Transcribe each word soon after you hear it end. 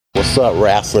What's up,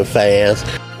 wrestling fans?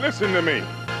 Listen to me.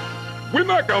 We're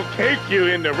not going to take you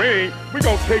in the ring. We're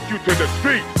going to take you to the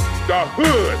streets, the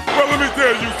hood. Well, let me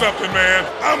tell you something, man.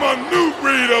 I'm a new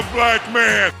breed of black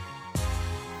man.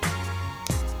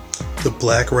 The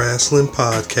Black Wrestling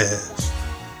Podcast.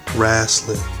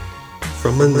 Wrestling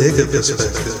from a nigga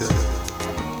perspective.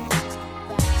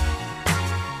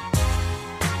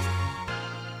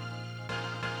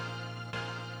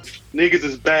 Niggas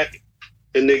is back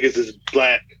and niggas is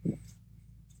black.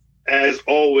 As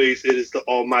always, it is the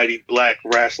almighty Black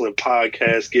Wrestling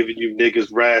Podcast giving you niggas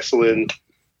wrestling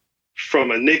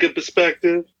from a nigga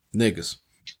perspective. Niggas.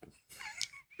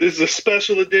 This is a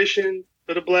special edition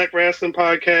of the Black Wrestling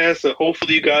Podcast. So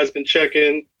hopefully you guys been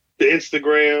checking the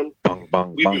Instagram. Bang,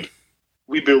 bang, bang.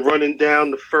 We've been running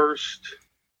down the first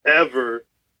ever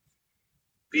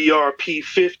BRP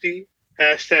 50.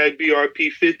 Hashtag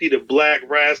BRP 50, the Black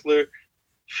Wrestler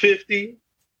 50.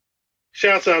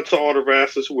 Shouts out to all the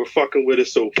wrestlers who were fucking with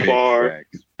us so far.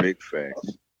 Big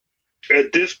facts.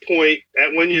 At this point,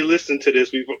 when you listen to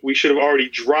this, we should have already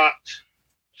dropped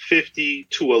 50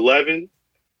 to 11.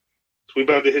 So we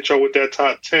about to hit y'all with that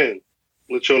top 10.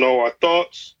 Let y'all know our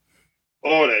thoughts,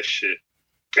 all that shit.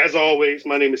 As always,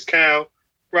 my name is Cal,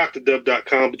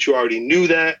 rockthedub.com, but you already knew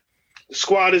that. The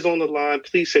squad is on the line.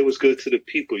 Please say what's good to the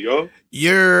people, yo.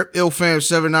 You're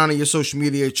IlFam79 on your social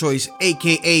media choice,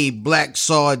 a.k.a. Black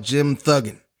Saw Jim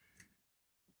Thuggin.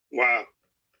 Wow.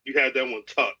 You had that one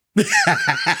tucked.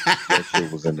 That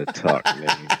shit was in the tuck,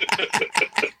 man.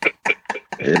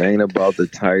 It ain't about the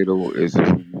title. It's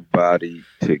who you body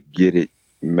to get it.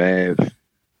 Mav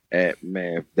at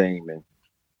Mav Damon.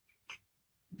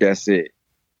 That's it.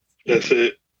 That's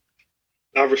it.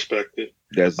 I respect it.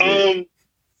 That's it.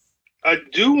 I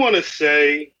do want to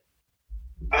say,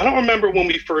 I don't remember when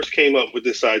we first came up with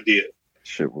this idea.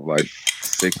 Shit was like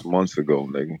 6 months ago,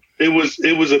 nigga.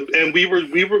 And we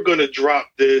were going to drop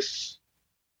this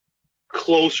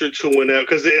closer to whenever,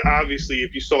 because obviously,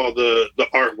 if you saw the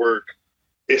artwork,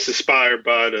 it's inspired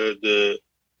by the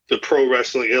Pro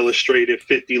Wrestling Illustrated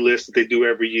 50 list that they do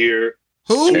every year.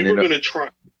 Who? So we were going to try.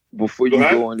 Before you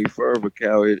go any further,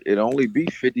 Cal, it only be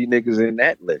 50 niggas in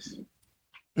that list.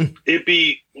 It'd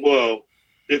be, well,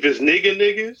 if it's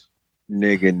niggas.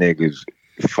 Niggas.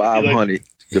 500.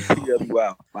 The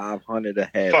PWI 500 to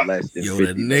have less than 50.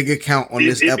 The nigga count on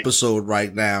this episode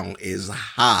right now is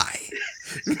high.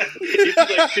 It'd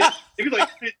be like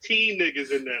 15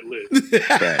 niggas in that list.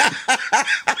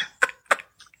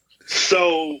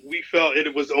 So we felt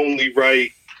it was only right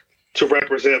to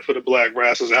represent for the black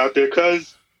wrestlers out there,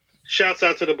 because shouts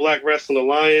out to the Black Wrestling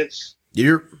Alliance.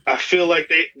 Yep. I feel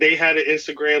like they had an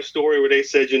Instagram story where they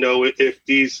said, if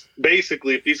these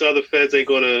other feds ain't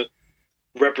gonna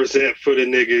represent for the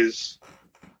niggas,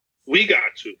 we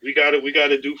got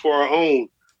to do for our own.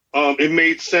 It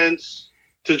made sense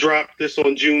to drop this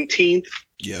on Juneteenth.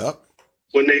 Yep.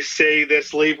 When they say that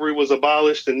slavery was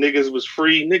abolished and niggas was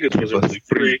free, niggas wasn't really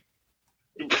free.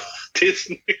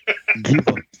 This Give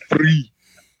us free.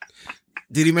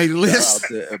 Did he make the list?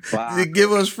 Did he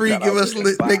give us free? Make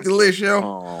the list,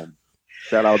 yo.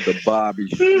 Shout out to Bobby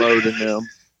Schmurd and them.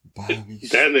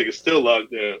 That nigga still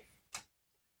locked down.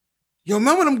 Yo,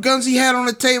 remember them guns he had on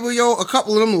the table, yo? A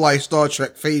couple of them like Star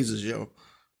Trek phases, yo.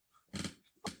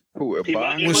 Who? When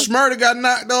Schmurda got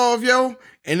knocked off, yo,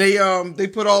 and they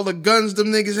put all the guns them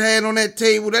niggas had on that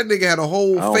table, that nigga had a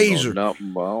whole phaser. I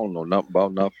don't know nothing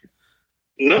about nothing.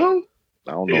 No?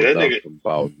 I don't know nothing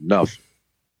about nothing.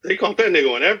 They caught that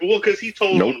nigga on every because he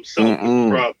told on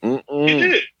himself. He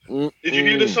did. Did you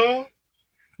hear the song?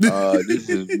 This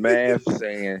is Mav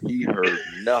saying he heard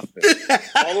nothing.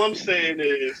 All I'm saying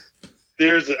is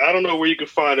I don't know where you can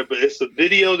find it, but it's a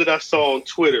video that I saw on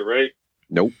Twitter, right?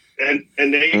 Nope. And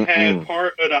they had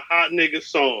part of the Hot Nigga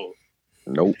song.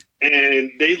 Nope.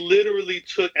 And they literally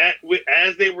took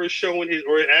as they were showing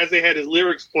as they had his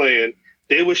lyrics playing,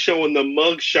 they were showing the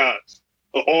mug shots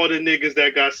of all the niggas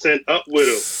that got sent up with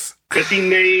him. Because he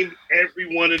named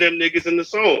every one of them niggas in the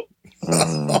song.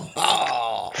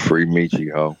 Free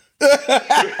Michi, ho.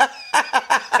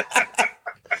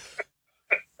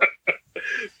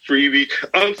 Free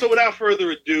Michi. So without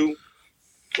further ado,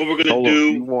 what we're gonna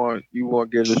do? You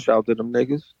want to give a shout to them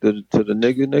niggas? To the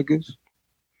niggas?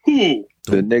 Who?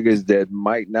 The niggas that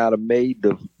might not have made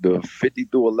the 50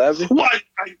 through 11? Well,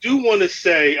 I do want to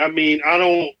say, I mean, I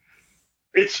don't.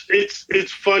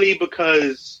 It's funny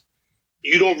because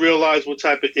you don't realize what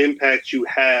type of impact you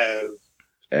have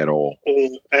at all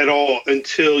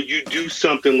until you do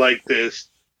something like this,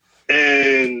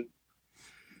 and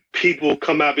people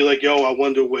come out and be like, "Yo, I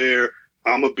wonder where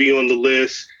I'm gonna be on the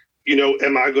list.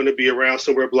 Am I going to be around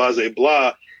somewhere?" Blah blah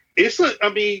blah. I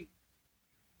mean,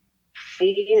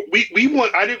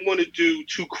 I didn't want to do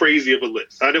too crazy of a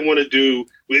list. I didn't want to do.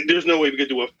 There's no way we could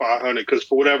do a 500 because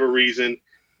for whatever reason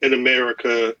in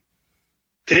America,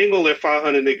 they ain't gonna let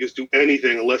 500 niggas do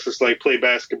anything unless it's like play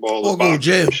basketball or go to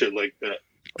jail, shit like that,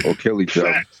 or kill each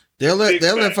other. They'll let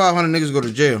 500 niggas go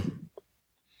to jail.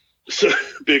 So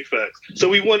big facts.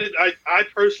 So I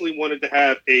personally wanted to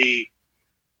have a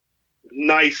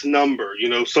nice number,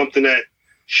 something that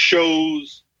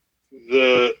shows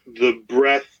the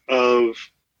breadth of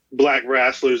black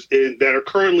wrestlers that are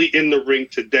currently in the ring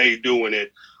today doing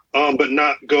it, but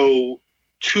not go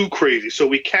too crazy. So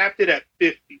we capped it at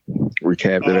 50. We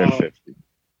capped it at 50.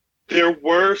 There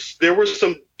were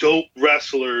some dope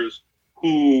wrestlers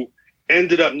who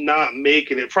ended up not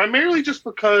making it, primarily just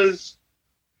because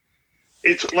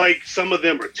it's like some of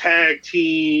them are tag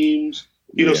teams.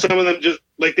 Some of them just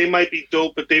like they might be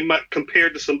dope, but they might,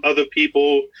 compared to some other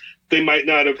people, they might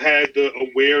not have had the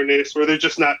awareness, or they're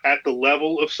just not at the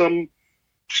level of some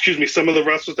of the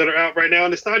wrestlers that are out right now.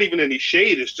 And it's not even any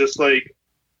shade. It's just like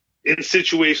in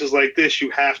situations like this, you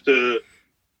have to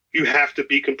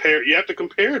be compared. You have to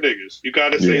compare niggas. You got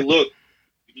to say, look,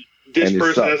 this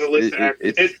person has a list of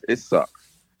actors. It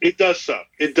sucks. It does suck.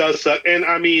 It does suck. And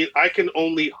I mean, I can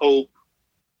only hope.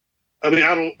 I mean,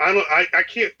 I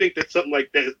can't think that something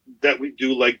like that we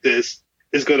do like this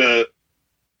is gonna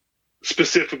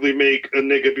specifically make a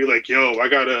nigga be like, yo, I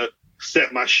gotta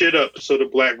set my shit up so the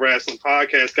Black Wrestling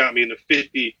Podcast got me in the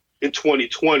 50 in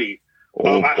 2020.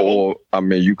 Or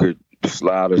you could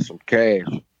slide us some cash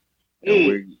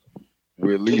and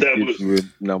we at least get you a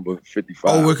number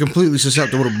 55. Oh, we're completely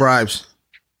susceptible to bribes.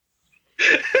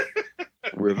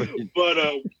 Really? But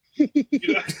I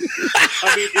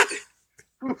mean,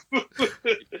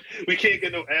 we can't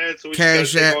get no ads, so we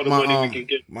cash just all the money we can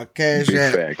get. My cash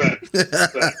app.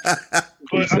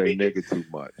 We say nigga too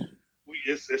much.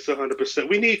 It's 100%.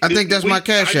 We need. I think that's my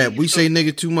cash app. We say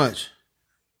nigga too much.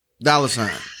 $.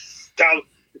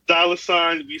 Dollar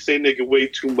sign. We say nigga way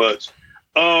too much.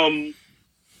 Any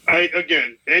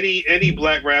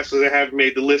black wrestlers that have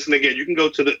made the list, and again, you can go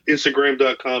to the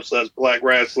Instagram.com/Black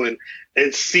Wrestling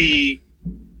and see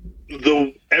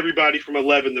everybody from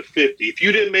 11 to 50. If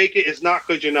you didn't make it, it's not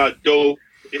because you're not dope.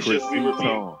 It's Chris just we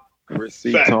were Chris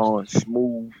Seaton,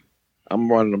 Smooth.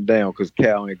 I'm running them down because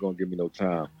Cal ain't gonna give me no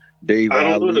time. Dave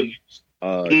Ali,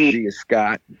 Gia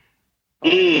Scott,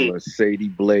 Sadie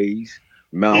Blaze,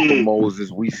 Malcolm Moses.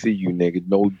 We see you, nigga.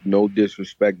 No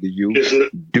disrespect to you.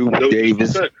 Duke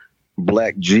Davis,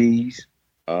 Black G's,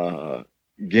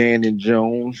 Gannon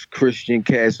Jones, Christian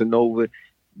Casanova.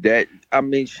 The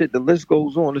list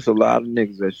goes on. There's a lot of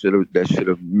niggas that should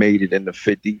have made it in the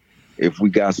 50 if we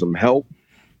got some help.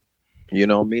 You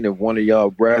know what I mean? If one of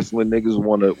y'all wrestling niggas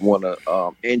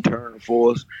wanna intern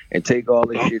for us and take all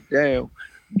this shit down,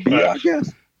 be our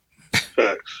guest.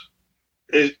 Facts.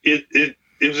 It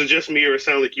was just me, or it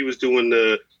sounded like you was doing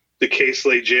the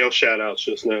K-Slay jail shout outs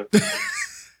just now.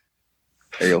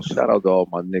 Hey, yo, shout out to all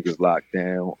my niggas locked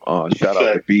down. Shout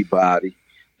out to B-Body,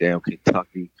 damn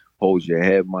Kentucky. Hold your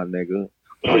head, my nigga.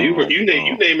 Oh, you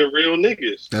naming real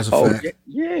niggas. That's a fact.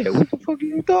 Yeah. What the fuck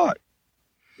you thought?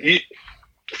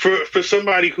 For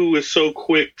somebody who is so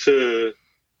quick to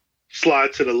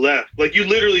slide to the left, like you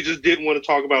literally just didn't want to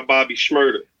talk about Bobby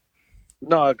Shmurda.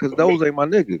 No, because those ain't my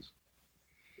niggas.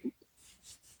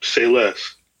 Say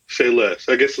less.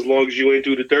 I guess as long as you ain't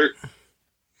do the dirt.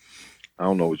 I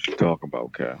don't know what you're talking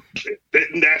about, Cal.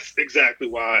 That's exactly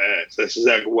why I asked.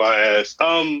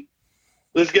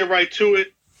 Let's get right to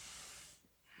it.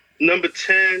 Number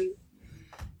 10.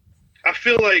 I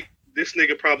feel like this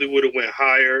nigga probably would have went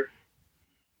higher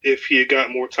if he had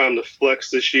got more time to flex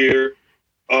this year.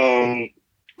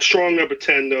 Strong number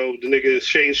 10, though. The nigga is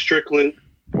Shane Strickland.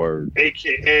 Word.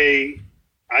 A.K.A.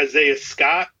 Isaiah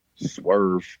Scott.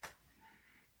 Swerve.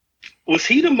 Was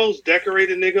he the most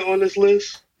decorated nigga on this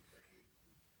list?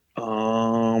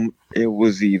 It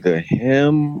was either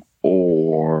him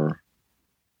or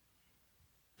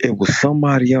it was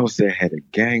somebody else that had a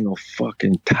gang of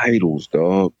fucking titles,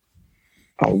 dog.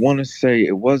 I want to say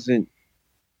it wasn't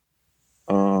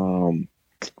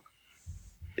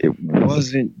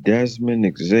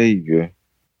Desmond Xavier.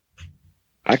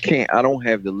 I don't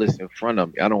have the list in front of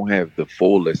me. I don't have the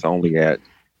full list. I only had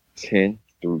 10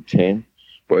 through 10.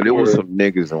 But there was some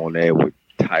niggas on there with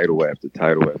title after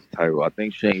title after title. I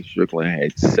think Shane Strickland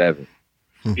had 7.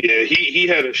 Yeah, he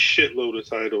had a shitload of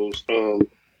titles.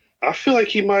 I feel like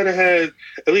he might have had,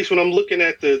 at least when I'm looking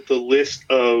at the list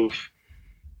of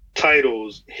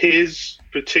titles, his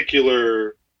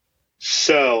particular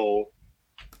cell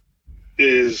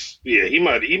is, he ate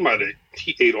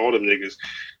all them niggas.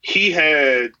 He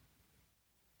had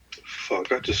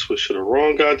fuck! I just switched to the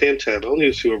wrong goddamn tab. I don't need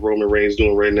to see what Roman Reigns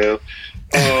doing right now.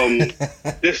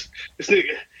 This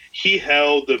nigga, he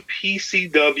held the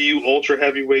PCW Ultra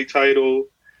Heavyweight title,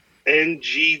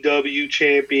 NGW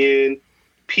champion,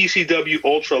 PCW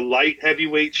Ultra Light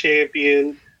Heavyweight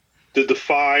champion, the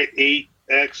Defy 8X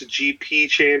GP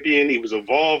champion. He was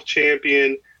Evolve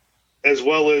champion, as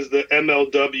well as the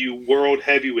MLW World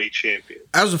Heavyweight champion.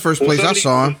 That was the first place I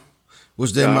saw him.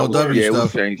 Was the MLW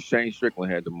stuff? Shane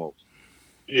Strickland had the most.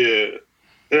 Yeah,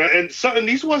 and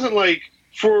these wasn't like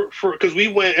for because we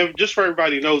went, and just for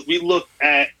everybody knows, we looked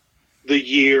at the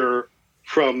year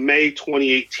from May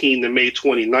 2018 to May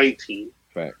 2019.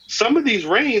 Facts. Some of these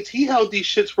reigns, he held these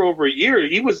shits for over a year.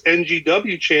 He was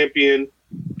NGW champion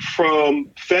from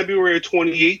February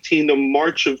 2018 to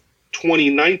March of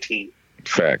 2019.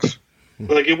 Facts.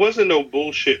 Like, it wasn't no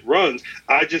bullshit runs.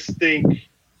 I just think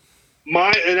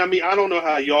I don't know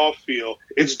how y'all feel.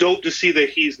 It's dope to see that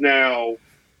he's now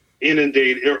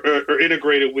inundated or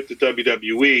integrated with the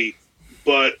WWE,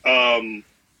 but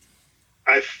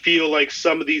I feel like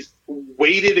some of these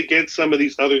weighted against some of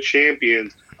these other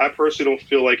champions. I personally don't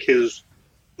feel like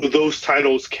those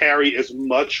titles carry as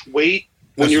much weight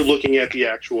when you're looking at the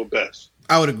actual best.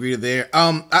 I would agree there.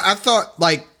 I thought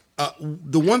like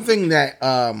the one thing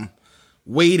that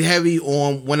weighed heavy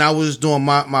on when I was doing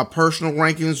my personal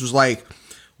rankings was like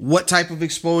what type of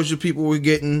exposure people were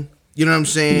getting. You know what I'm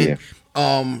saying?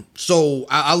 Yeah. So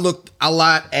I looked a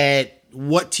lot at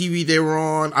what TV they were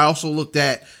on. I also looked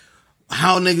at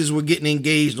how niggas were getting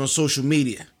engaged on social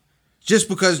media. Just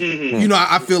because, you know,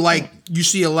 I feel like you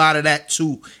see a lot of that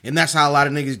too, and that's how a lot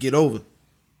of niggas get over.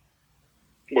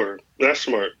 Word. That's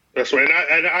smart. That's right.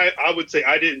 And I would say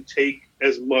I didn't take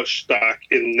as much stock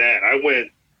in that.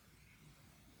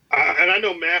 And I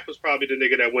know Math was probably the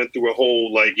nigga that went through a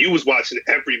whole, like, you was watching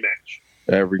every match.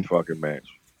 Every fucking match.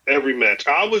 Every match.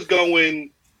 I was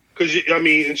going, because, I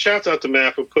mean, and shouts out to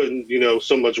Math for putting, you know,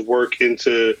 so much work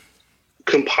into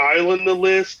compiling the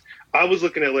list. I was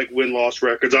looking at, like, win-loss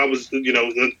records. I was, you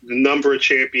know, the number of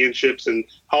championships and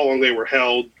how long they were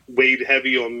held weighed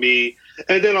heavy on me.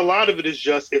 And then a lot of it is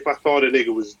just if I thought a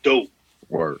nigga was dope.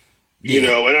 Word. You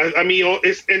know, and I mean,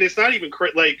 it's not even,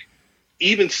 like,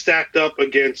 even stacked up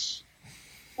against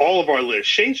all of our lists.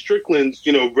 Shane Strickland's,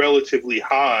 you know, relatively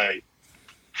high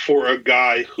for a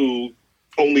guy who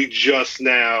only just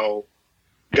now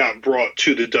got brought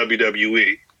to the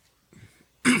WWE.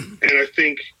 And I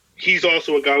think he's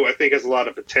also a guy who I think has a lot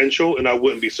of potential, and I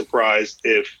wouldn't be surprised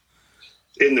if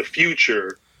in the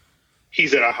future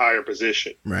he's at a higher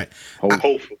position. Right.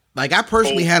 Hopefully. I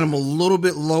personally had him a little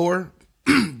bit lower,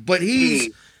 but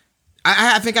he's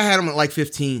I think I had him at like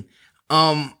 15.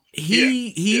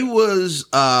 He was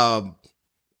the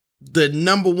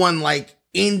number one like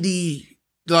indie,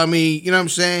 I mean, you know what I'm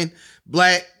saying?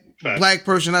 Black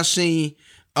person I seen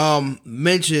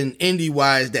mentioned indie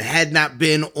wise that had not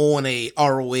been on a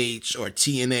ROH or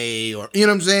TNA or, you know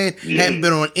what I'm saying? Hadn't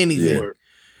been on anything.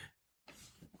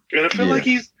 Yeah. And I feel like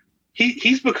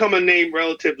he's become a name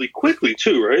relatively quickly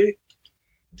too, right?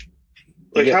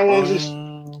 Like how long is this?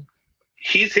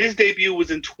 His debut was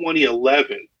in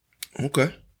 2011.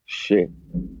 Okay. Shit.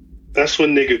 That's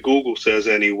when nigga Google says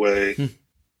anyway.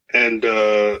 And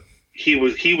he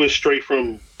was straight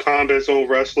from Combat Zone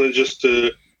Wrestling just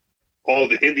to all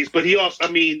the indies. But he also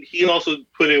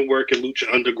put in work in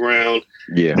Lucha Underground.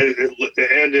 Yeah.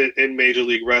 And in Major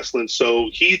League Wrestling. So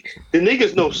the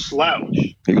nigga's no slouch.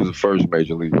 He was the first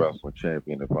Major League Wrestling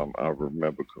champion, if I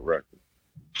remember correctly.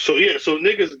 So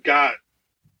niggas got,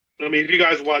 I mean, if you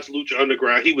guys watch Lucha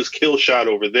Underground, he was kill shot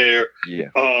over there. Yeah.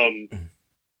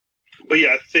 But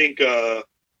yeah, I think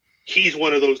he's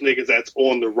one of those niggas that's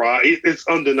on the rise. It's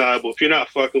undeniable. If you're not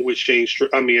fucking with Shane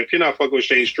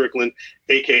Strickland,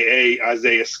 aka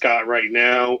Isaiah Scott, right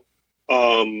now,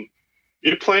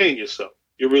 you're playing yourself.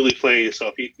 You're really playing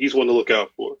yourself. He's one to look out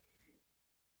for.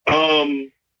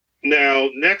 Now,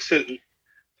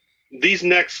 these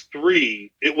next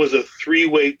three, it was a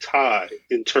three-way tie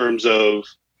in terms of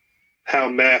how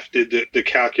Math did the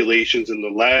calculations in the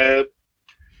lab.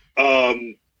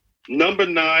 Number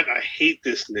 9, I hate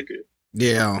this nigga.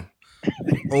 Yeah.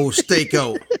 Old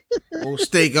Steako. Old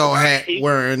Steako hat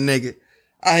wearing nigga.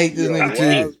 I hate this nigga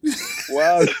too.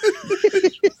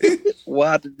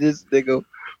 Why did this nigga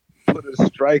put a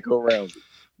strike around it?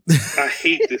 I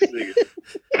hate this nigga.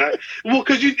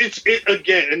 Because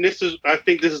again, and I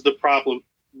think this is the problem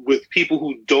with people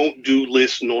who don't do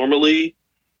lists normally.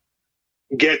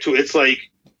 It's like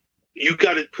you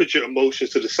got to put your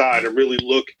emotions to the side and really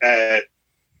look at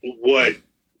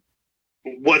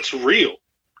what's real.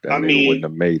 That nigga wouldn't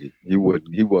have made it. He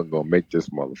wasn't gonna make this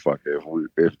motherfucker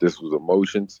if this was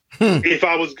emotions. If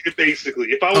I was going this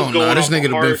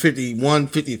nigga would have been 51,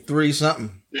 53,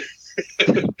 something.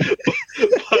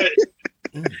 But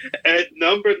at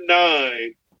number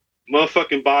 9,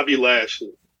 motherfucking Bobby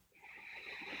Lashley.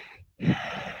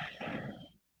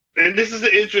 And this is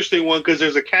an interesting one because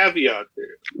there's a caveat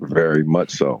there. Very much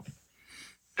so.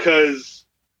 Because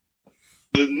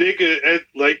the nigga,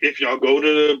 like, if y'all go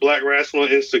to the Black Wrestling on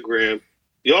Instagram,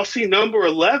 y'all see number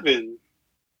 11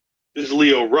 is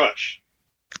Leo Rush.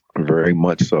 Very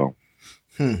much so.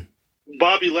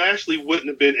 Bobby Lashley wouldn't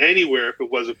have been anywhere if it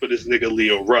wasn't for this nigga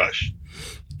Leo Rush.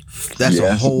 That's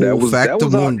a whole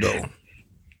factamundo.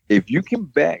 If you can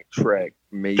backtrack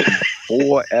maybe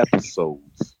 4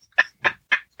 episodes,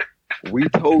 we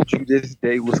told you this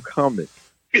day was coming.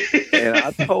 And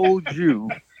I told you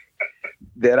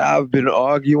that I've been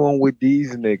arguing with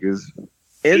these niggas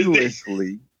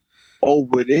endlessly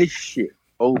over this shit,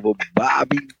 over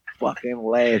Bobby fucking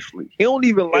Lashley. He don't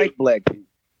even like black people.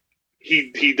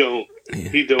 He don't. Yeah.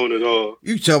 He don't at all.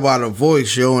 You talk about a voice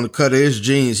show and the cut of his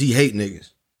jeans. He hate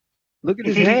niggas. Look at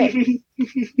his hat.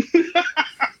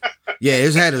 Yeah,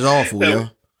 his hat is awful, yo.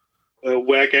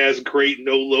 Whack ass, gray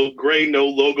no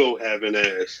logo having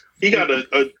ass. He got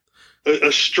a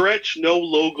stretch no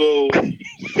logo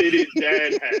fitted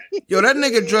dad hat. Yo, that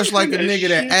nigga dressed like a nigga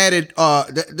that added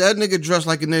that nigga dressed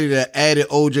like a nigga that added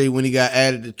OJ when he got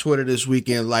added to Twitter this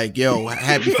weekend. Like, yo,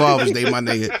 happy Father's Day, my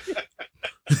nigga.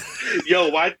 Yo,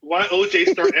 why OJ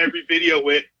start every video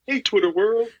with, "Hey Twitter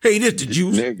world, hey, this the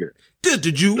juice, nigga, this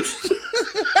the juice."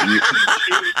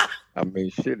 I mean,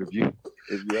 shit. If you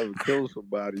ever kill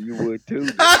somebody, you would too.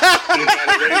 They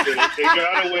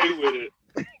got away with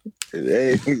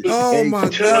it. Oh my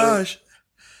gosh.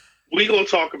 We're going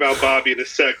to talk about Bobby in a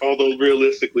sec, although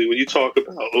realistically, when you talk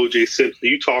about O.J. Simpson,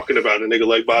 you're talking about a nigga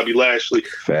like Bobby Lashley.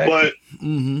 Fact. But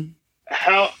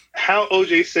how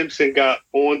O.J. Simpson got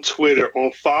on Twitter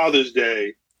on Father's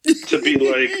Day to be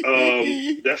like,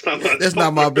 that's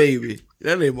not my baby.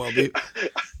 That ain't my baby.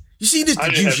 You see this the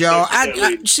juice, y'all.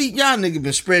 I see y'all nigga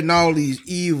been spreading all these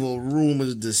evil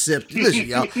rumors, deception. Listen,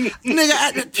 y'all.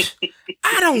 Nigga,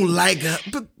 I don't like her.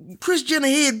 But Kris Jenner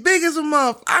head big as a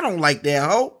muff. I don't like that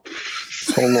hoe.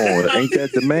 Hold on. Ain't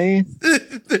that the man?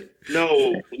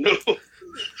 No.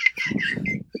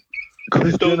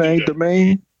 Kris Jenner ain't the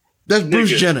man? That's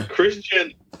Bruce Jenner.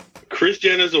 Kris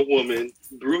Jenner's a woman.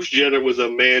 Bruce Jenner was a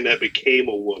man that became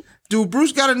a woman. Dude,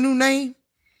 Bruce got a new name?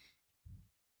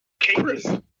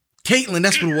 Caitlyn,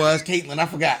 that's what it was. Caitlyn, I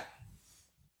forgot.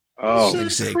 Oh,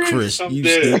 nigga said Chris. You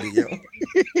stupid, yo.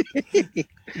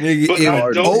 Nigga,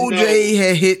 if OJ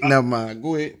had hit, never mind.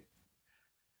 Go ahead.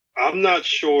 I'm not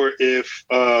sure if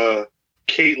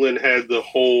Caitlyn had the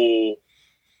whole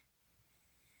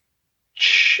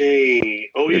chain.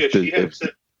 Oh yeah,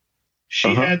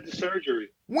 she had the surgery.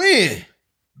 When?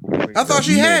 I thought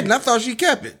she had, and I thought she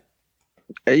kept it.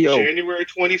 Hey yo, January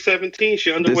 2017.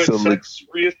 She underwent sex.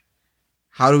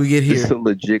 How do we get here? This is a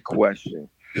legit question.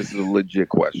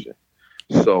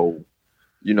 So,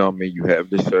 you know what I mean? You have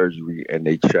the surgery and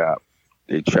they chop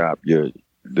the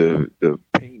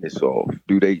penis off.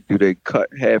 Do they cut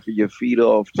half of your feet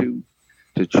off too?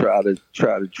 To try to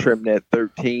trim that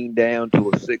 13 down to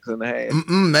a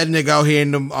 6.5? That nigga out here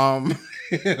in them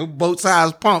boat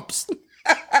size pumps.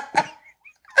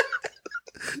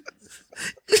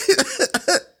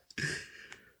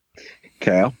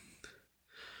 Cal?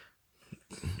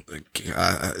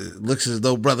 It looks as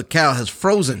though Brother Cal has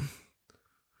frozen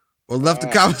or left the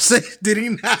conversation. Did he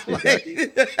not?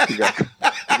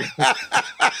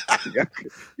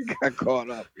 He got caught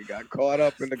up. He got caught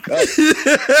up in the cut.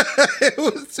 It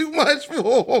was too much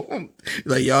for him.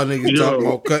 Like, y'all niggas talking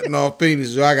about cutting off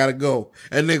penis, so I gotta go.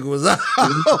 That nigga was out.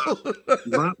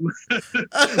 My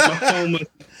phone must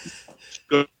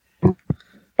go. My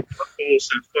phone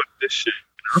said, "Fuck this shit."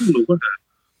 I don't know what happened.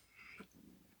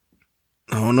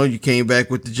 I don't know. You came back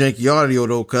with the janky audio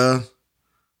though, cuz.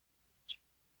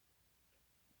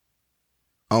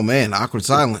 Oh man, awkward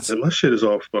silence. And my shit is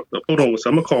all fucked up. Hold on,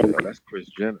 I'm gonna call him. That's Kris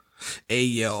Jenner. Hey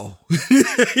yo,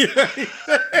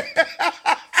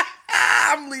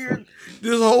 I'm leaving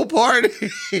this whole party.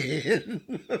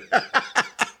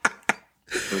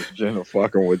 Kris Jenner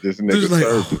fucking with this nigga.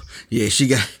 Like, yeah,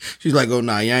 she's like, oh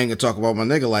nah, you ain't gonna talk about my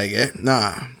nigga like that.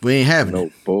 Nah, we ain't having no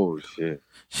it. Bullshit.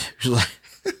 She's like,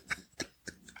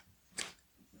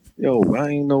 yo, I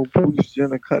ain't know Bruce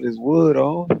Jenner cut his wood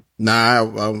off. Nah,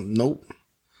 nope.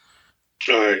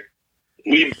 All right,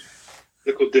 we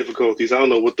technical difficulties. I don't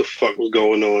know what the fuck was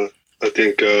going on. I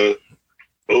think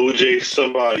OJ,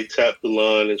 somebody tapped the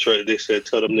line and tried. They said,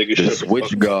 "Tell them niggas." The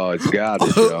switch guards got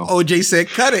it, yo. OJ said,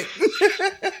 "Cut it."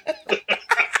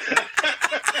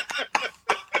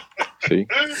 See?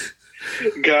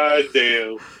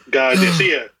 Goddamn. So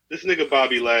yeah, this nigga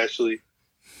Bobby Lashley.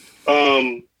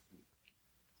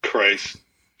 Christ,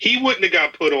 he wouldn't have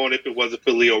got put on if it wasn't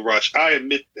for Leo Rush. I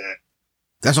admit that.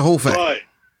 That's a whole fact. But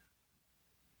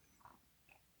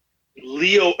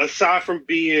Leo, aside from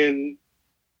being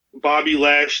Bobby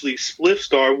Lashley's split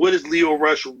star, what has Leo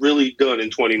Rush really done in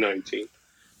 2019?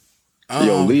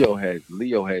 Leo had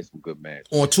some good matches.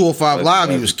 On 205 Live,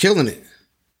 he was killing it.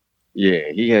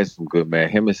 Yeah, he had some good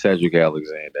matches. Him and Cedric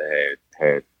Alexander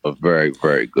had a very,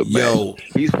 very good match.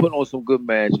 He's put on some good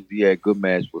matches. He had good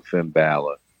match with Finn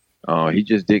Balor. He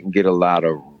just didn't get a lot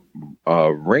of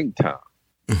ring time.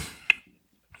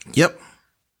 Yep.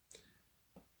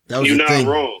 You're not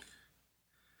wrong.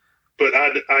 But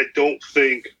I don't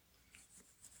think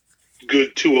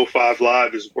good 205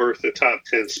 Live is worth a top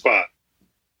 10 spot.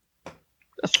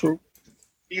 That's true.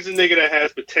 He's a nigga that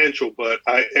has potential, but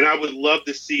I would love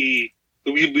to see.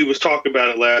 We was talking about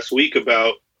it last week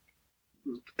about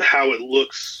how it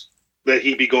looks that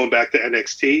he'd be going back to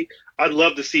NXT. I'd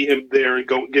love to see him there and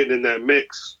getting in that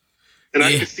mix, and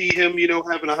I could see him,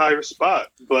 having a higher spot.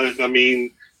 But I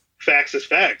mean, facts is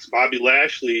facts. Bobby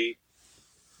Lashley,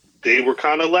 they were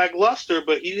kind of lackluster,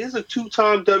 but he is a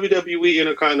 2-time WWE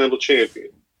Intercontinental Champion.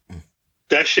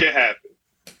 That shit happened.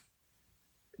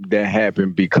 That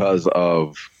happened because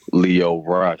of Leo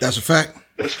Rush. That's a fact.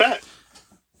 That's fact.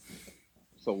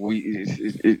 So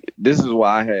this is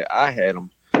why I had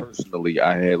him personally.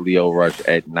 I had Leo Rush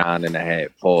at 9.5.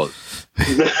 Pause.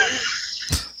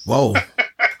 Whoa.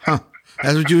 Huh.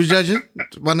 That's what you was judging,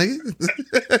 my nigga?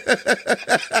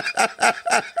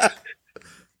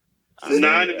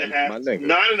 9.5.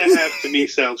 9.5 to me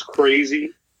sounds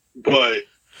crazy, but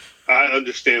I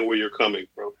understand where you're coming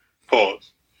from.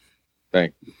 Pause.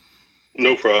 Thank you.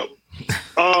 No problem.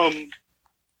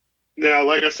 Now,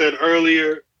 like I said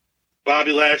earlier,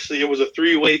 Bobby Lashley, it was a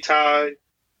 3-way tie.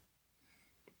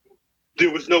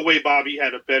 There was no way Bobby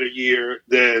had a better year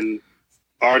than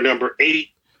our number 8.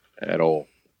 At all.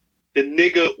 The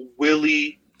nigga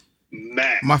Willie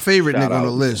Mack. My favorite nigga on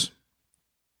the list.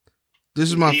 This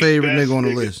is my favorite nigga on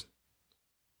the list.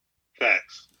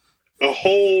 Facts. A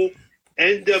whole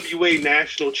NWA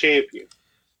national champion.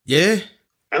 Yeah.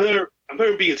 I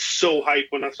remember being so hyped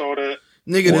when I saw that.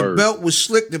 Nigga, the belt was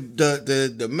slick.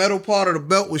 The metal part of the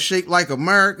belt was shaped like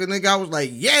America. Nigga, I was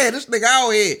like, yeah, this nigga out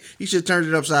here. He should have turned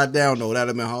it upside down though. That'd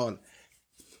have been hard.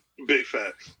 Big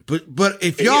facts. But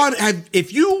if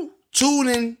you tune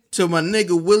in to my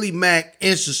nigga Willie Mack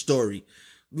Insta story,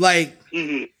 like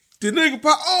the nigga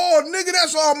nigga,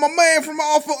 that's all my man from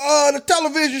off of the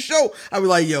television show. I be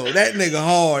like, yo, that nigga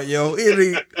hard, yo.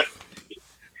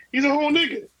 He's a whole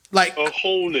nigga. Like a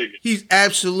whole nigga. He's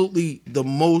absolutely the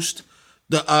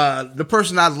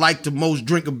person I'd like to most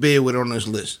drink a beer with on this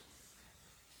list.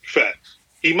 Facts.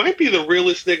 He might be the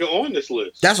realest nigga on this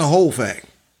list. That's a whole fact.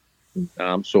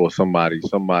 I'm sure somebody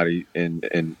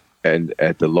in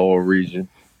at the lower region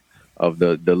of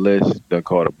the list done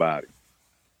caught a body.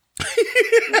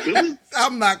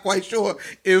 I'm not quite sure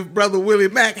if brother Willie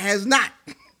Mack has not.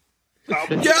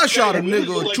 Yeah, I shot a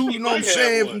nigga or two, you know what I'm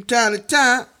saying, from time to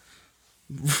time.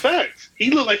 Facts. He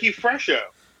look like he fresh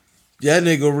out. Yeah, that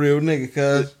nigga a real nigga,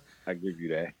 cuz. I give you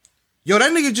that. Yo,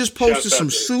 that nigga just posted some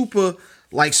super,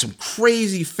 like some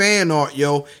crazy fan art,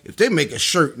 yo. If they make a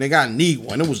shirt, nigga, I need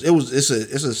one. It's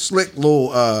a slick little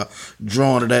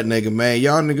drawing of that nigga, man.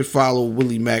 Y'all niggas follow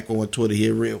Willie Mack on Twitter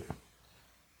here, real.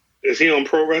 Is he on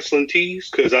Pro Wrestling Tees?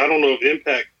 Because I don't know if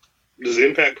does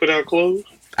Impact put out clothes?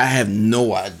 I have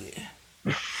no idea.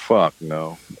 Fuck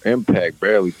no. Impact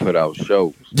barely put out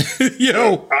shows.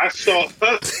 Yo. I saw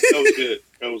that was good.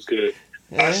 That was good.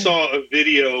 Yeah. I saw a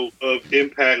video of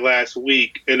Impact last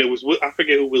week, and it was I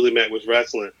forget who Willie Mack was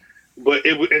wrestling, but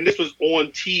and this was on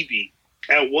TV.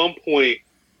 At one point,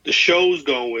 the show's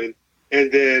going,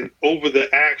 and then over the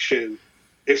action,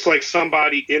 it's like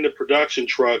somebody in the production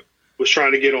truck was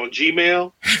trying to get on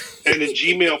Gmail, and the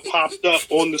Gmail popped up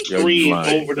on the screen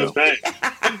over the back.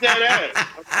 I'm dead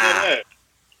ass.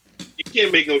 You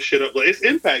can't make no shit up. Like, it's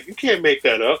Impact. You can't make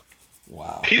that up.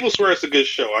 Wow. People swear it's a good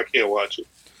show. I can't watch it.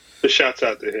 But shouts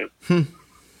out to him.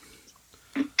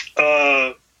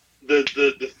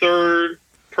 The third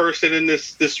person in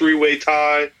this 3-way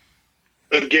tie,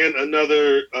 again,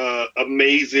 another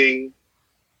amazing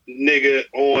nigga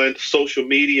on social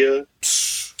media,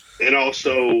 and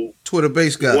also Twitter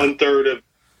based guy. 1/3 of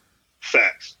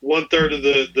facts. 1/3 of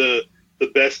the the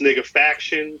best nigga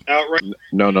faction outright.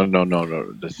 No.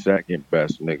 The second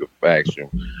best nigga faction.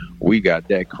 We got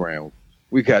that crown.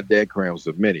 We got that crown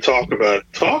submitted. Talk about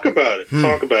it. Talk about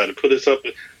it. Put us up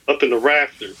in the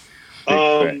rafters.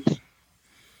 The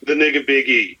nigga Big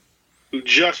E, who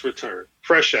just returned,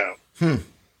 fresh out.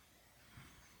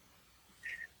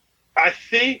 I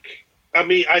think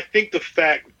the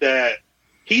fact that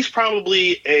he's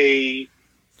probably a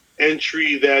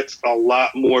entry that's a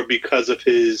lot more because of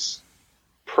his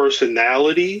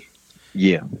personality.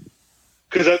 Yeah.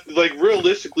 Because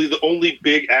realistically, the only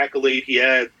big accolade he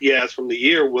has from the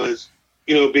year was,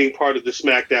 being part of the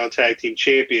SmackDown Tag Team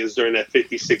Champions during that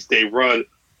 56-day run.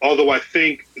 Although I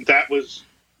think it was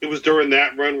during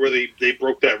that run where they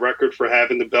broke that record for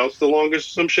having the belts the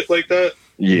longest, some shit like that.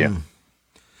 Yeah.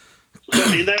 So,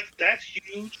 I mean, that's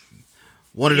huge.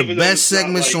 One of the best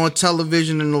segments on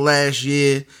television in the last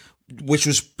year, which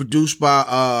was produced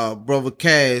by brother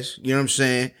Kaz, you know what I'm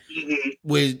saying? Mm-hmm.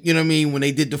 With, you know what I mean, when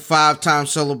they did the 5-time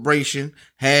celebration,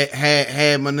 had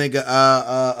my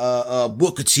nigga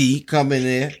Booker T come in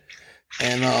there,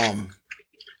 and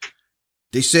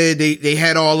they said they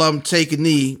had all of them take a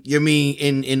knee, you know what I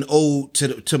mean, in ode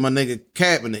to my nigga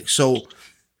Kaepernick. So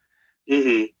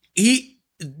he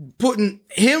putting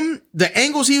him, the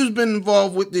angles he was been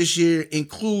involved with this year,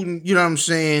 including, you know what I'm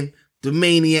saying, the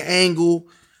Mania angle,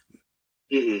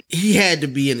 he had to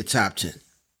be in the top 10.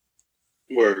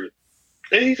 Word.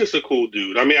 And he's just a cool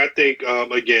dude. I mean, I think,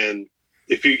 again,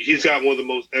 he's got one of the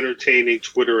most entertaining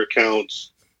Twitter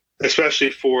accounts,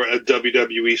 especially for a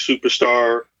WWE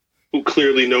superstar who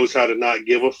clearly knows how to not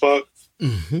give a fuck.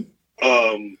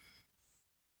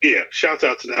 Yeah, shouts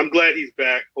out to them. I'm glad he's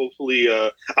back. Hopefully,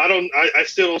 I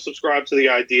still don't subscribe to the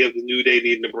idea of the New Day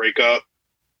needing to break up.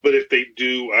 But if they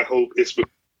do, I hope it's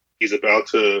because he's about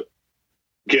to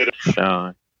get a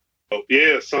shine. Oh,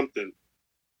 yeah, something.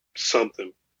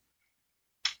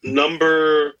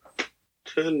 Number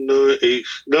 10, 9, 8,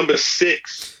 number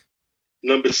 6.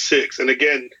 And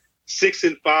again, 6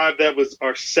 and 5, that was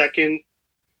our second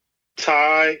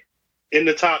tie in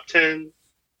the top 10.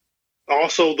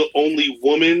 Also the only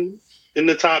woman in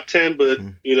the top 10, but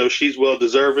she's well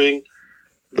deserving.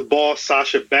 The boss,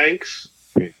 Sasha Banks.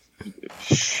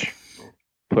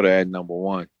 Put her at number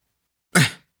 1.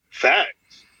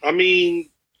 Facts. I mean,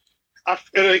 I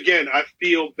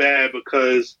feel bad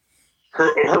because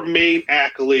her main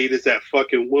accolade is that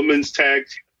fucking women's tag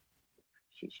team.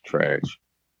 She's trash.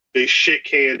 They shit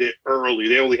canned it early.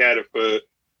 They only had it for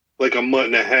like a month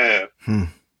and a half.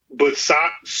 But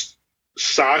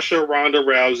Sasha Ronda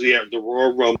Rousey at the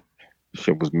Royal Rumble.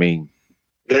 Shit was mean.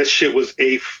 That shit was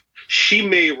she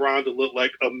made Ronda look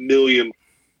like a million.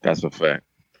 That's a fact.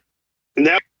 And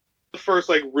that was the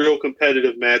first real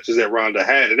competitive matches that Ronda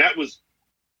had, and that was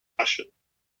Sasha.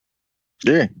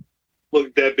 Yeah. Look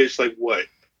at that bitch like what?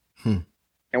 And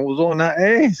was on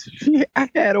her ass. I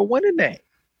had her winning that.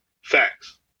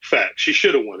 Facts. She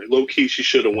should have won it. Low key, she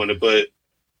should have won it, but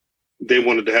they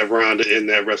wanted to have Ronda in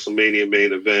that WrestleMania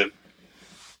main event.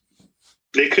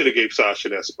 They could have gave Sasha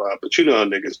that spot, but you know how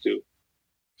niggas do.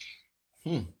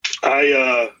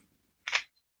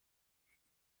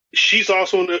 She's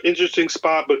also in an interesting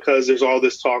spot because there's all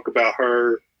this talk about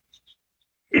her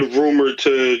rumored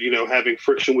to, having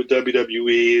friction with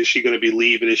WWE. Is she going to be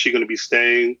leaving? Is she going to be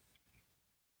staying?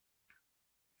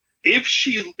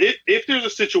 If there's a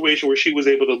situation where she was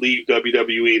able to leave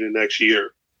WWE in the next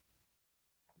year,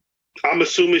 I'm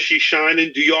assuming she's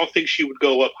shining. Do y'all think she would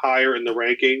go up higher in the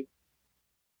ranking?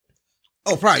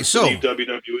 Oh, probably so. Leave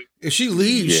WWE. If she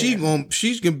leaves,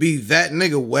 she's gonna be that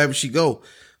nigga wherever she go.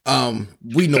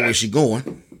 We know where she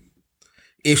going.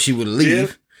 If she would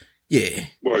leave, yeah.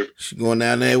 She going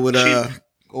down there with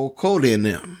old Cody in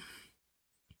them.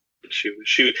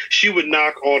 She would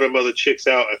knock all them other chicks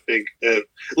out. I think.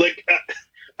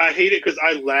 I hate it because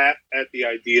I laugh at the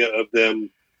idea of them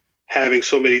having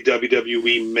so many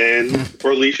WWE men,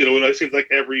 or at least it seems like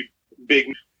every big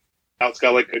out's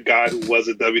got a guy who was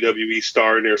a WWE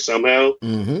star in there somehow.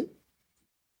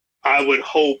 I would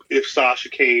hope if Sasha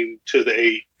came to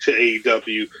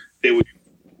AEW, they would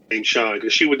name shine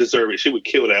because she would deserve it. She would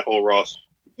kill that whole roster.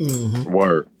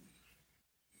 Word.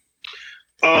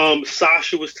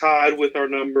 Sasha was tied with our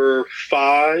number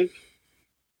 5.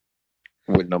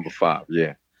 With number 5,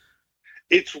 yeah.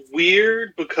 It's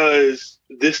weird because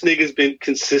this nigga's been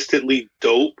consistently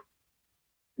dope,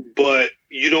 but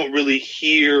you don't really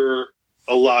hear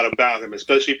a lot about him,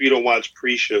 especially if you don't watch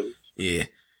pre-shows. Yeah.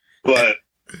 But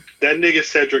that nigga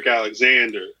Cedric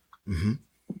Alexander.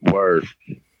 Word.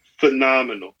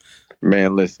 Phenomenal.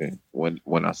 Man, listen, when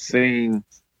I seen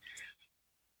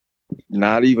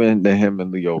not even the him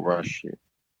and Leo Rush shit,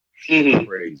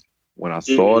 Crazy. When I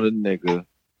saw the nigga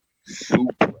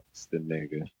suplex the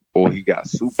nigga, or he got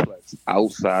suplexed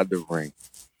outside the ring,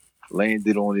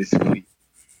 landed on his feet,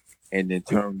 and then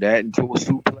turned that into a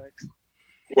suplex.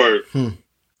 Word.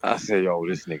 I said, yo,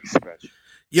 this nigga special.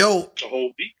 Yo, The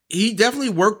whole beat. he definitely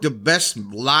worked the best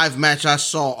live match I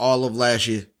saw all of last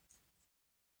year.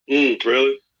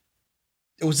 Really?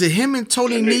 Was it him and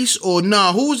Tony Nese or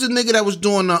nah? Who was the nigga that was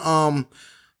doing the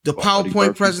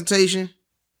PowerPoint presentation?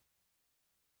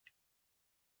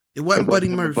 It wasn't Buddy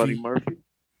Murphy. Buddy Murphy?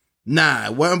 Nah,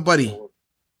 it wasn't Buddy.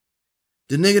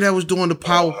 The nigga that was doing the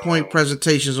PowerPoint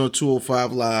presentations on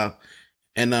 205 Live.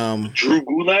 And Drew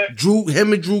Gulak? Drew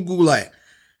Gulak.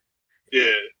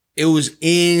 Yeah. It was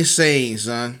insane,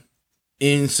 son.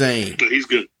 Insane. He's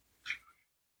good.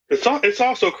 It's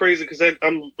also crazy because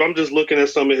I'm just looking at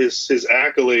some of his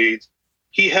accolades.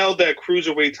 He held that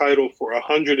cruiserweight title for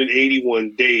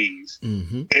 181 days,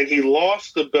 and he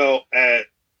lost the belt at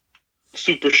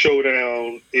Super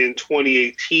Showdown in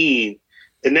 2018,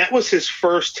 and that was his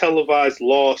first televised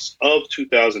loss of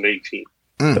 2018.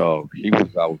 So he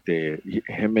was out there.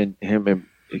 Him and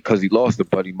because he lost to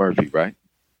Buddy Murphy, right?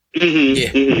 Yeah.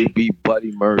 He beat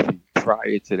Buddy Murphy.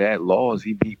 Prior to that loss,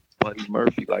 he beat Buddy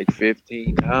Murphy like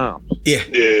 15 times. Yeah.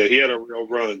 Yeah, he had a real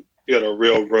run.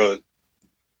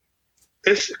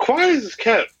 It's quiet as it's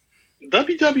kept.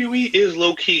 WWE is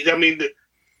low key. I mean,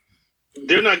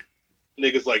 they're not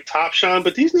niggas like Top Shine,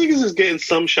 but these niggas is getting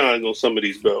some shine on some of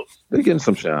these belts. They're getting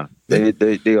some shine. They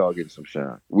are getting some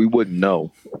shine. We wouldn't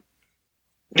know.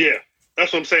 Yeah,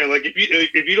 that's what I'm saying. Like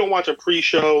if you don't watch a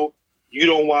pre-show, you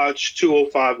don't watch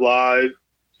 205 Live,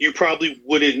 you probably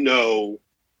wouldn't know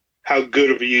how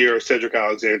good of a year Cedric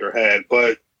Alexander had.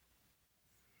 But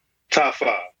top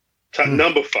five,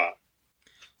 number 5,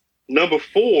 number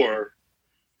 4,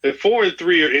 and 4 and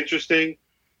 3 are interesting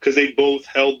because they both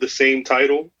held the same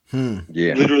title.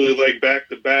 Yeah, literally like back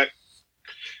to back.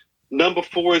 Number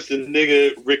 4 is the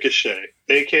nigga Ricochet,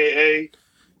 aka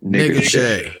Nigga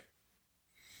Shay.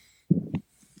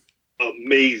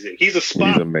 Amazing. He's a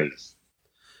spot. He's amazing.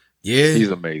 Yeah, he's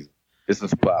amazing. It's a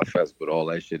spot fest, but all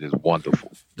that shit is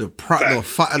wonderful. The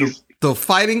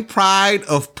fighting pride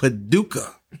of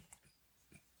Paducah.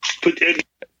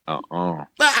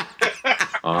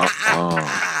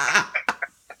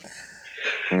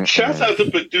 Shouts out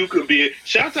to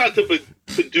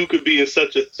Paducah being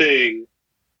such a thing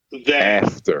that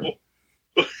after.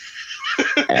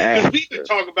 We can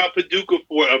talk about Paducah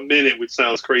for a minute, which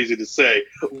sounds crazy to say,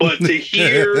 but to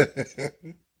hear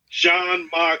John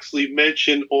Moxley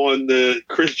mention on the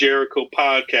Chris Jericho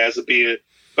podcast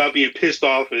about being pissed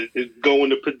off and going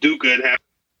to Paducah and having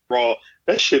Raw,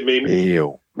 that shit made me.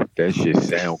 Ew, that shit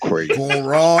sound crazy. Going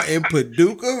Raw in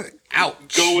Paducah?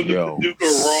 Ouch. Going to Paducah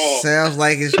Raw. Sounds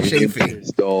like it's chafing.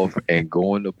 Pissed off and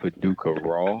going to Paducah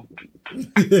Raw?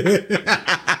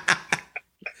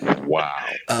 Wow.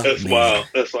 That's wild.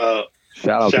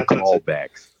 Shout out to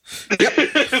callbacks.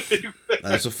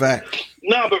 That's a fact.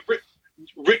 No, but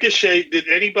Ricochet, did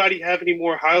anybody have any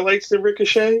more highlights than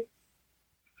Ricochet?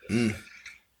 In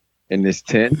this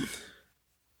 10?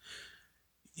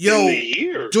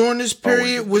 Yo, during this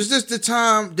period, was this the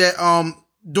time that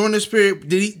during this period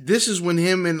this is when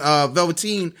him and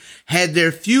Velveteen had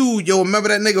their feud? Yo, remember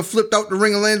that nigga flipped out the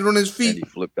ring and landed on his feet? And he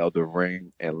flipped out the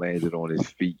ring and landed on his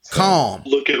feet. Calm.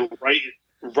 Looking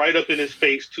right up in his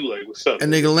face too, like, what's up?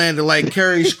 And nigga landed like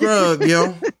Kerry Scruggs,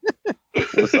 yo.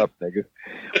 What's up, nigga?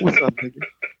 What's up, nigga?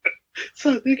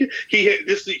 So, nigga,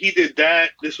 he did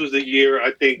that. This was the year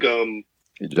I think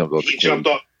he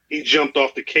jumped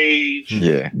off the cage.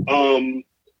 Yeah.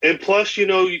 And plus,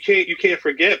 you can't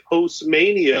forget post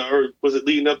Mania, or was it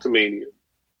leading up to Mania?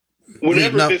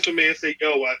 Whenever Vince McMahon said,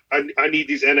 "Yo, I need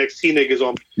these NXT niggas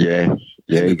on." Yeah,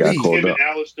 he got called him up.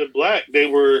 And Aleister Black,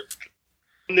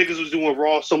 niggas was doing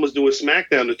Raw, some was doing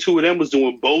SmackDown. The two of them was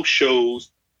doing both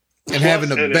shows and having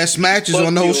the best matches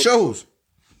on those shows.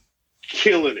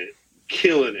 Killing it.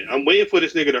 I'm waiting for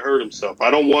this nigga to hurt himself. I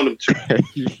don't want him to.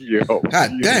 Yo,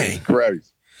 God dang.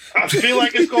 Christ. I feel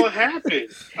like it's going to happen.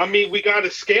 I mean, we got a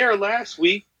scare last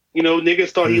week.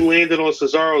 Niggas thought he landed on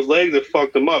Cesaro's leg that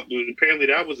fucked him up. Dude, apparently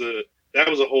that was a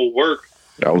whole work.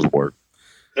 That was work.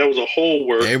 That was a whole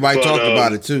work. Everybody talked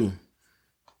about it too.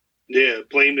 Yeah,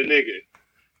 blame the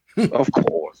nigga. Of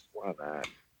course. Why not?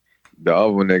 The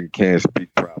other nigga can't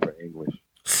speak proper English.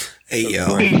 Hey,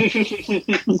 yo.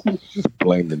 Just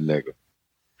blame the nigga.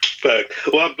 Fact.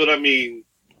 Well, but I mean,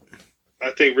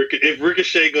 I think if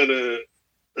Ricochet gonna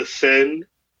ascend,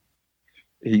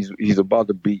 he's about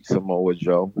to beat Samoa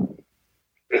Joe.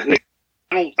 I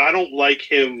don't like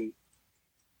him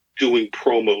doing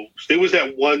promos. There was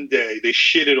that one day they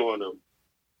shitted on him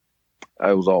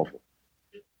It was awful.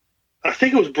 I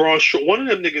think it was Braun Strowman. One of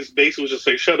them niggas basically was just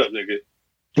like, "Shut up, nigga."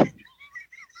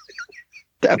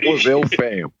 That was El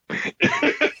Fam.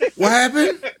 What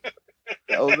happened?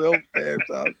 That was El Fam.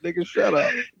 So, nigga, shut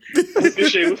up.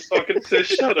 Ricochet was talking and said,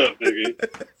 "Shut up,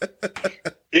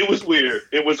 nigga." It was weird.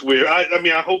 It was weird. I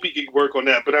mean, I hope he can work on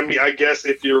that. But I mean, I guess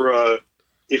if you're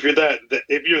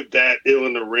that ill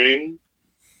in the ring,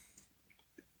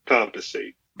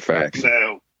 compensate. Facts.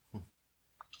 Now,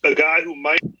 a guy who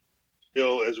might be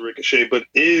ill as Ricochet, but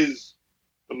is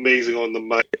amazing on the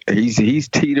mic. He's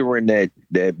teetering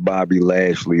that Bobby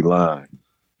Lashley line.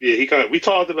 Yeah, we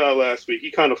talked about it last week.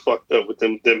 He kind of fucked up with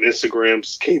them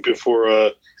Instagrams caping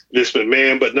for Vince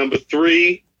McMahon. But number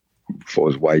 3 for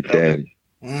his white daddy,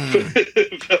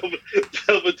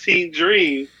 Velveteen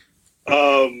Dream,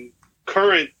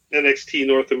 current NXT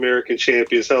North American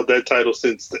champion, has held that title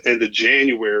since the end of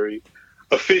January.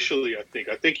 Officially, I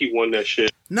think he won that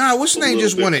shit. Nah, what's his name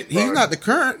just won it? He's not the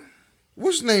current.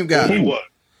 What's his name got? He what?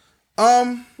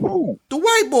 Who? The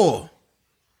white boy.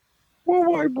 What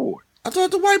white boy? I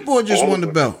thought the white boy just won the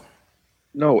belt.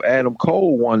 No, Adam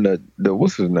Cole won the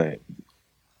what's his name?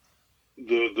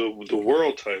 The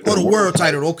world title. Oh, the world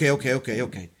title. Okay.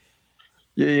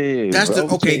 Yeah. That's the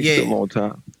okay. Yeah, a long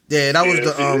time. Yeah, that was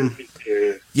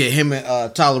the Yeah, him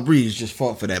and Tyler Breeze just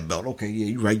fought for that belt. Okay, yeah,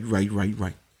 you're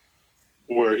right.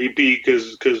 Where he beat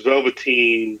because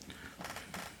Velveteen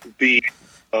beat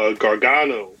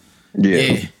Gargano.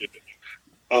 Yeah.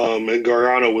 And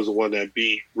Gargano was the one that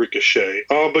beat Ricochet.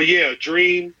 But yeah,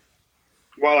 Dream.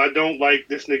 While I don't like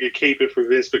this nigga caping for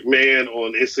Vince McMahon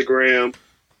on Instagram,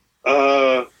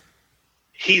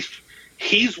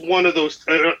 he's one of those.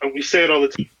 We say it all the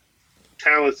time.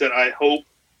 Talents that I hope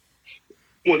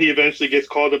when he eventually gets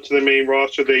called up to the main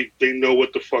roster, they know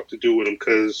what the fuck to do with him,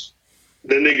 because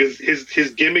the niggas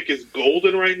his gimmick is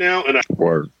golden right now, and I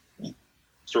Word.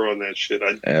 on that shit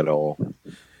At all.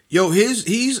 Yo,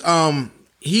 he's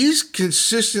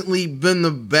consistently been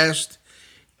the best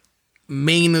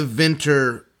main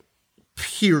eventer,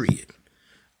 period.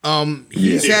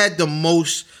 He's had the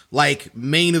most like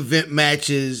main event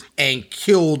matches and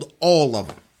killed all of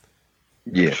them.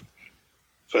 Yeah.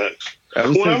 Facts.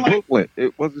 Ever since Brooklyn.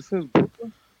 Was it since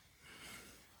Brooklyn?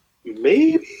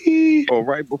 Maybe. Or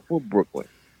right before Brooklyn.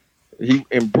 He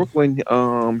in Brooklyn,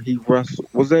 he wrestled.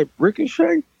 Was that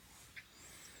Ricochet?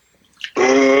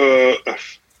 Did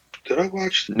I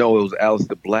watch that? No, it was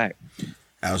Aleister Black.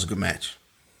 That was a good match.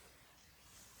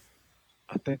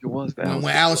 I think it was that.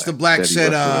 When Aleister Black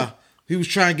said he was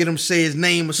trying to get him to say his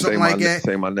name or something like that.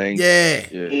 Say my name.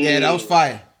 Yeah, that was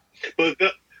fire. But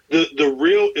the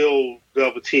real ill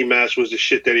Velveteen match was the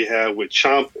shit that he had with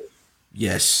Ciampa.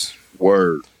 Yes.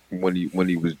 Word. When he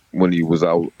was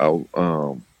out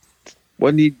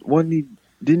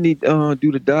didn't he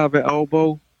do the dive at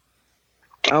elbow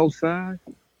outside?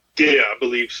 Yeah, I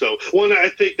believe so. Well, I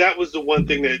think that was the one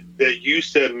thing that you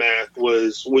said, Matt,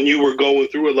 was when you were going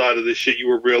through a lot of this shit, you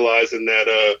were realizing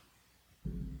that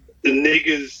the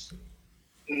niggas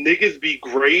be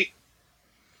great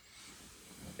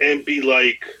and be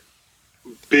like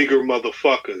bigger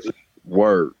motherfuckers.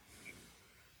 Word.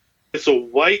 It's a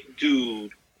white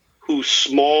dude who's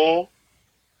small.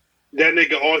 That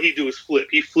nigga, all he do is flip.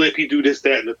 He do this,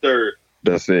 that, and the third.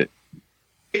 That's it.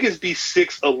 Niggas be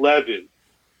 6'11".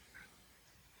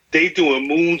 They doing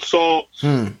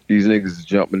moonsaults. These niggas is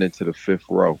jumping into the 5th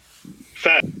row.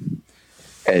 Fat.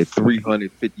 At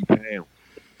 350 pounds.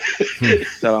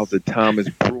 Shout out to Thomas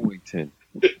Brewington,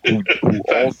 who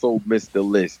also missed the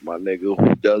list, my nigga.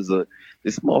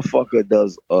 This motherfucker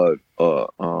does a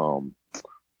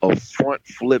front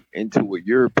flip into a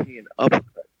European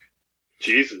uppercut.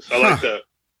 Jesus, I like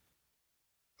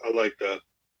that.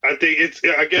 I think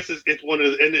I guess it's one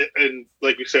of the, and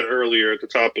like we said earlier at the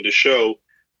top of the show,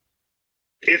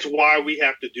 it's why we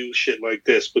have to do shit like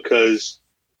this, because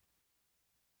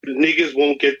niggas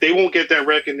won't get that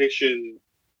recognition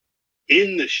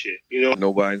in the shit, you know.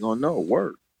 Nobody's gonna know.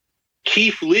 Word.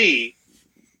 Keith Lee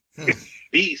is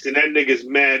beast, and that nigga's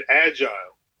mad agile.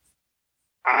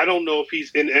 I don't know if he's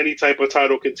in any type of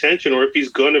title contention or if he's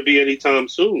gonna be anytime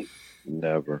soon.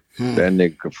 Never. That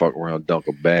nigga can fuck around, dunk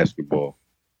a basketball.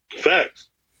 Facts.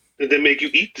 And then make you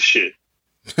eat the shit.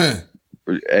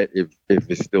 If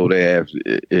it's still there,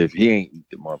 if he ain't eat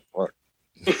the motherfucker.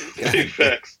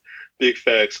 Big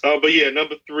facts. But yeah,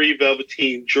 number 3,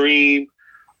 Velveteen Dream.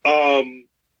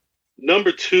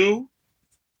 Number 2,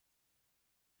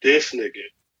 this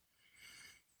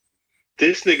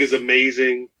nigga's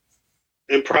amazing,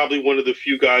 and probably one of the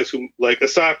few guys who, like,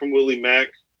 aside from Willie Mack,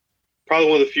 probably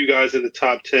one of the few guys in the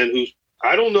top 10 who's,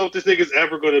 I don't know if this nigga's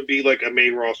ever going to be like a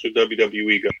main roster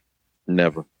WWE guy.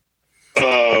 Never.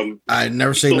 I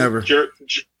never say never. You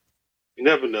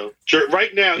never know.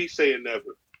 Right now, he's saying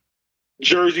never.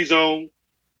 Jersey's own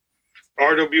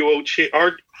ROH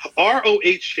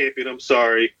champion. I'm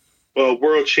sorry,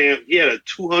 world champ. He had a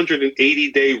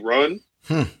 280-day run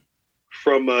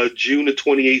from June of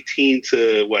 2018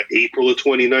 to April of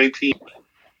 2019.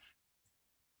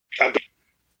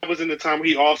 That was in the time where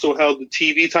he also held the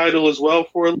TV title as well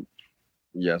for him.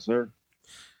 Yes, sir.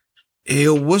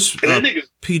 Yo, what's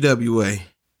PWA?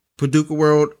 Paducah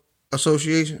World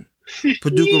Association?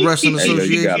 Paducah Wrestling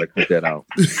Association? You gotta cut that out.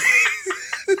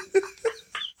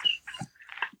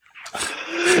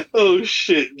 Oh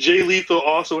shit! Jay Lethal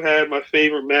also had my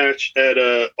favorite match at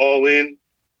All In.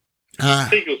 I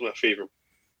think it was my favorite.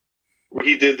 Where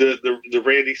he did the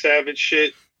Randy Savage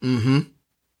shit. Mm-hmm.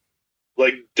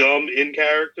 Like dumb in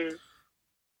character.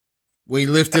 We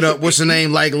lifted up what's the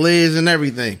name, like Liz and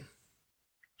everything.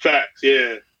 Facts,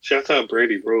 yeah. Shout out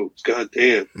Brady Rhodes. God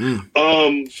damn.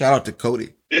 Shout out to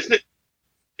Cody. Isn't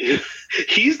it?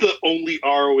 He's the only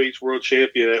ROH world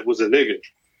champion that was a nigga.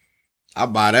 I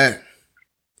buy that.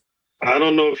 I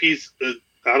don't know if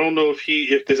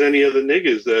if there's any other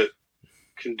niggas that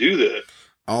can do that.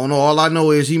 I don't know. All I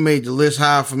know is he made the list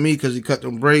high for me because he cut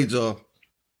them braids off.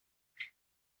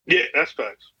 Yeah, that's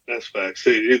facts. That's facts.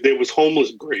 There was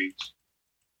homeless braids.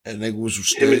 And they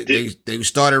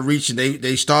started reaching.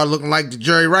 They started looking like the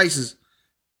Jerry Rices.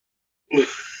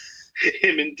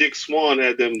 Him and Dick Swan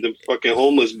had them fucking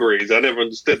homeless braids. I never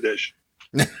understood that shit.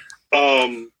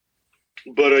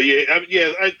 But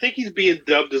I think he's being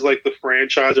dubbed as like the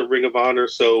franchise of Ring of Honor.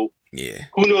 So yeah,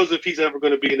 who knows if he's ever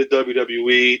going to be in the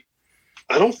WWE?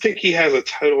 I don't think he has a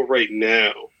title right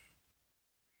now.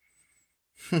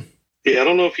 Yeah, I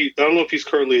don't know if he's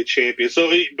currently a champion.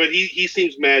 So, but he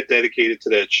seems mad dedicated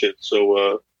to that shit.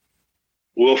 So,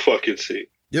 we'll fucking see.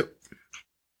 Yep.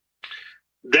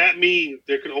 That means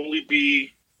there can only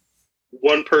be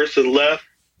one person left.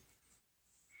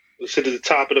 Let's sit at the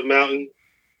top of the mountain.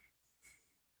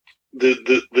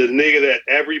 The nigga that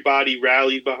everybody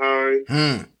rallied behind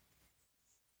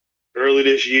early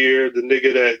this year. The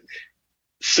nigga that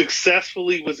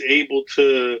successfully was able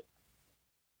to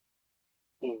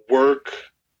work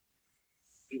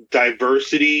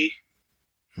diversity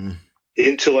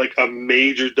into like a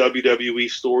major WWE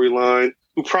storyline,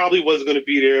 who probably wasn't going to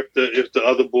be there if the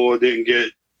other boy didn't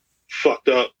get fucked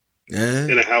up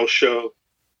in a house show.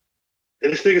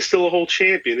 And this nigga's still a whole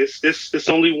champion. It's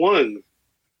only one.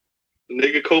 The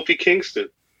nigga Kofi Kingston.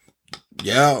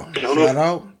 Yeah, shout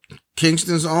out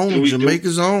Kingston's own,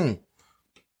 Jamaica's own.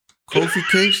 Kofi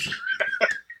Kingston.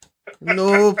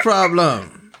 No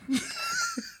problem.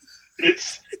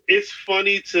 It's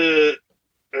funny to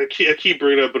I keep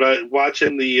bringing it up, but I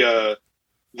watching the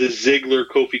Ziggler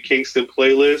Kofi Kingston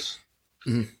playlist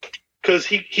because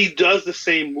he does the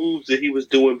same moves that he was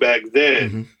doing back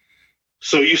then.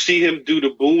 So you see him do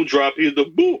the boom drop, he's the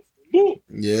boom boom.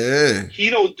 Yeah, he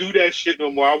don't do that shit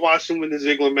no more. I watched him in the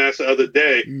Ziggler match the other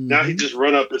day. Now he just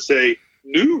run up and say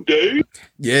New Day,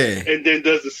 yeah, and then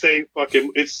does the same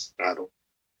fucking. I don't.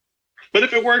 But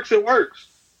if it works, it works.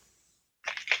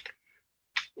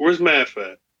 Where's Math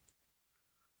at?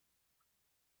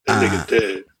 That nigga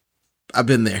dead. I've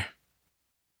been there.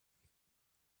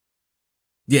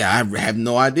 Yeah, I have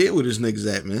no idea where this nigga's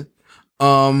at, man.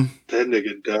 That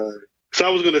nigga died. So I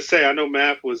was gonna say, I know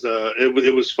Math was.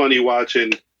 It was funny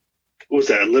watching. What was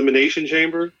that, Elimination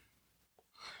Chamber?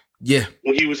 Yeah,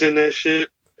 when he was in that shit,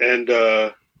 and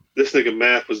this nigga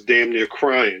Math was damn near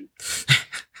crying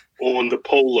on the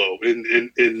polo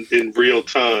in real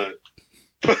time.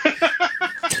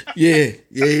 Yeah.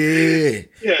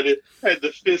 Had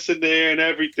the fists in there and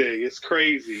everything. It's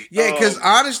crazy. Yeah, because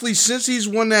honestly, since he's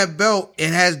won that belt,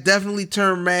 it has definitely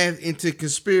turned Math into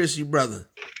conspiracy brother.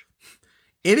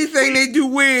 Anything they do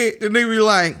weird, then they be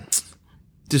like,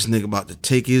 this nigga about to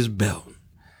take his belt.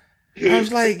 I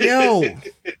was like, yo,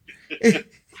 it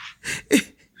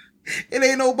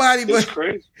ain't nobody but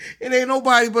crazy. It ain't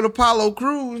nobody but Apollo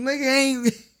Crews.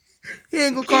 Nigga he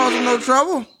ain't gonna cause him no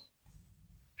trouble.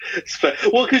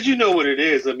 Well, because you know what it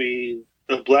is. I mean,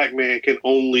 a black man can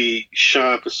only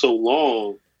shine for so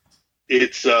long.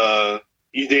 It's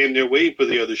you damn near waiting for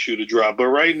the other shoe to drop. But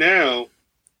right now,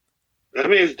 that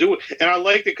man's doing, and I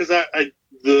liked it because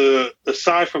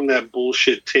aside from that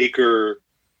bullshit Taker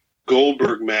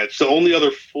Goldberg match, the only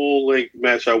other full length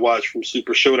match I watched from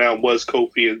Super Showdown was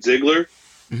Kofi and Ziggler,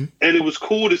 and it was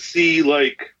cool to see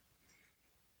like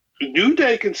New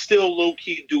Day can still low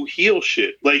key do heel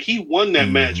shit. Like he won that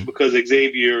match because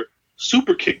Xavier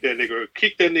super kicked that nigga or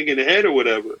kicked that nigga in the head or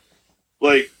whatever.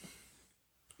 Like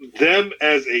them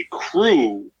as a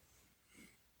crew,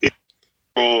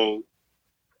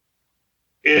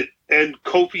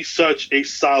 Kofi's such a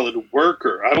solid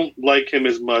worker. I don't like him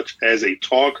as much as a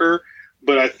talker,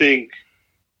 but I think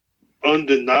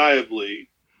undeniably,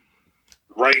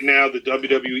 right now the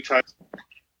WWE title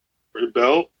for the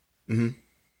belt, and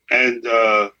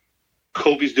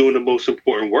Kofi's doing the most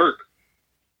important work.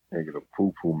 Nigga, the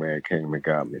poo man came and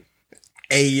got me.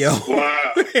 Hey yo!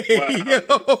 Wow! Hey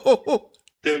yo!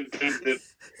 Them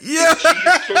Yeah.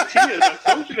 cheese tortillas. I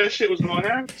told you that shit was gonna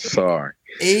happen. Sorry.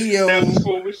 Hey yo! That was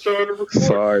before we started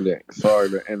recording. Sorry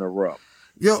to interrupt.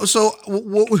 Yo, so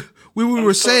what we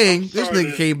were saying, this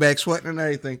nigga came back sweating and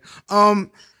everything.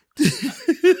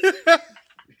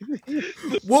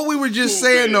 What we were just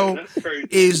saying though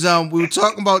is we were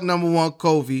talking about number one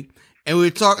Kofi, and we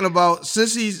were talking about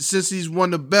since he's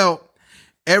won the belt,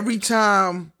 every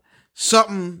time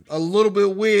something a little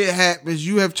bit weird happens,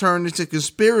 you have turned into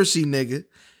conspiracy nigga.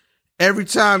 Every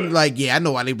time you're like, yeah, I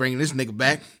know why they bringing this nigga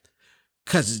back.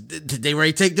 Cause they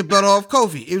ready to take the belt off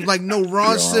Kofi. It was like, no,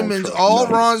 Ron Simmons, all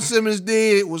Ron Simmons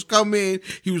did was come in.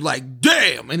 He was like,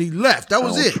 damn, and he left. That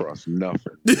was it. I don't trust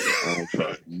nothing. I don't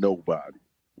trust nobody.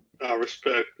 I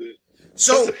respect it.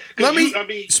 So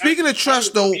speaking of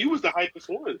trust though, you was the hypest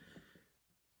one.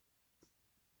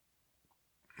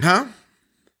 Huh?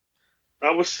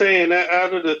 I was saying that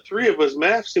out of the three of us,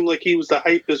 Math seemed like he was the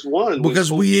hypest one.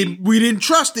 Because we didn't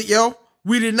trust it, yo.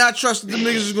 We did not trust that the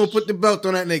niggas was gonna put the belt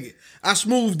on that nigga. I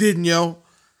smooth didn't, yo.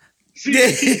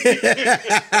 Niggas,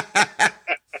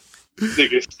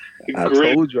 I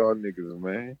told y'all niggas,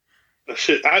 man.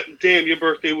 Shit, damn, your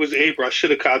birthday was April. I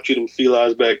should have copped you them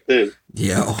felines back then.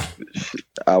 Yo.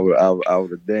 I would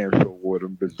have damn sure wore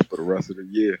them bitches for the rest of the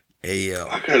year. Hey, yo.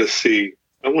 I gotta see.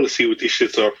 I want to see what these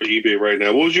shits are for eBay right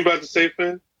now. What was you about to say,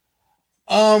 Finn?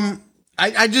 I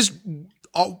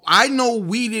know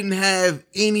we didn't have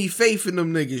any faith in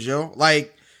them niggas, yo.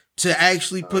 Like, to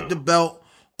actually put the belt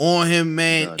on him,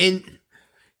 man. And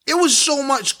it was so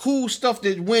much cool stuff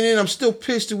that went in. I'm still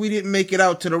pissed that we didn't make it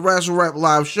out to the Razzle Rap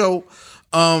live show.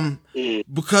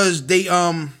 Because they,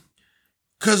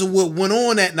 because of what went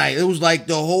on that night. It was like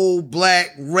the whole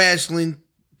black wrestling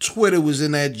Twitter was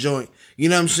in that joint. You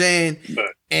know what I'm saying?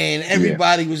 And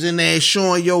everybody was in there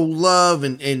showing yo love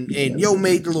and yo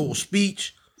made the little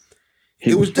speech.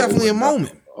 It was definitely a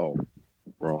moment. Oh,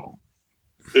 wrong.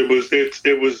 It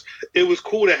was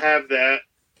cool to have that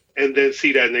and then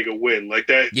see that nigga win. Like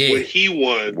that when he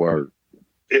won. Word.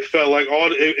 It felt like all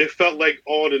the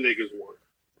niggas won.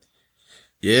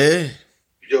 Yeah.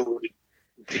 Yo,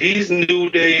 these New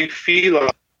Day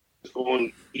felines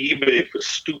on eBay for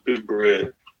stupid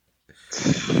bread.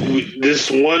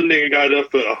 This one nigga got it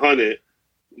up for 100.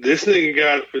 This nigga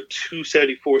got it for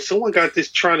 274. Someone got this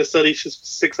trying to sell these shit for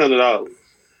 $600.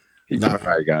 He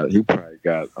probably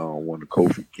got one of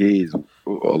Kofi kids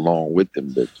along with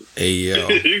them bitches. Hey yo,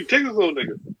 you can take this little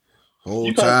nigga.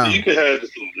 Whole time you can have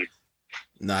this little nigga.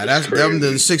 Nah, that's them. The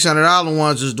 $600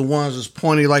 ones is the ones that's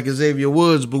pointy like Xavier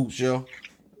Woods boots, yo.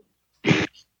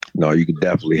 No, you can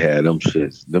definitely have them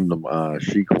shits. Them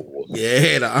chic holes.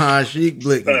 Yeah, the chic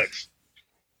blick. Facts.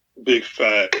 Big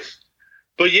facts.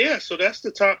 But yeah, so that's the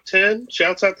top 10.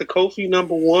 Shouts out to Kofi,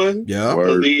 number one. Yeah.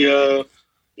 The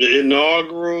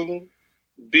inaugural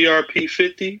BRP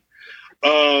 50.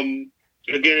 Again,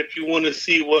 if you want to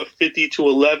see what 50 to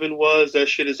 11 was, that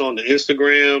shit is on the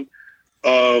Instagram.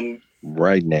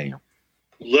 Right now.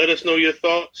 Let us know your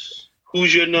thoughts.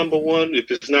 Who's your number one?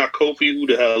 If it's not Kofi, who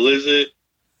the hell is it?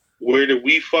 Where did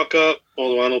we fuck up?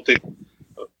 Although I don't think.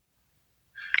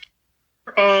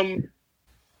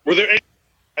 Were there any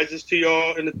surprises to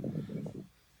y'all in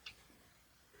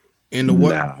the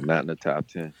what? Nah, not in the top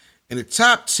 10. In the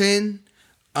top 10,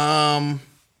 I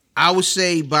would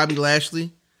say Bobby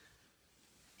Lashley.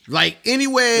 Like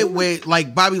anywhere where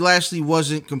like Bobby Lashley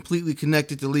wasn't completely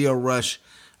connected to Leo Rush.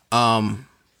 I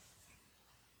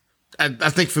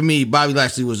think for me, Bobby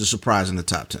Lashley was a surprise in the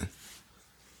top 10.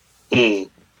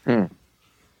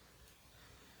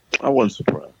 I wasn't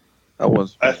surprised.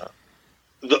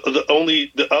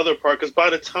 The other part, because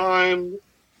by the time,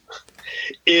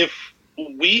 if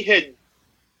we had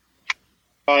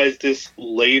realized this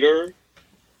later,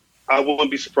 I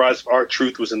wouldn't be surprised if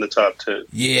R-Truth was in the top 10.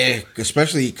 Yeah,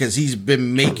 especially because he's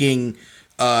been making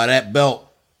that belt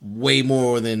way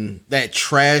more than that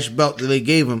trash belt that they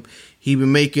gave him. He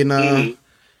been making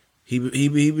he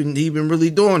been really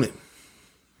doing it.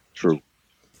 True.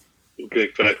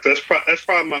 Big fact. That's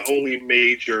probably my only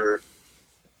major.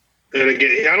 And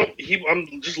again,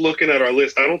 I'm just looking at our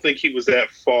list. I don't think he was that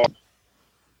far.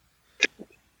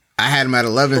 I had him at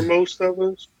 11 for most of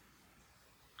us.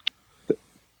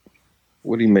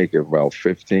 What do you make it, about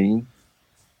 15?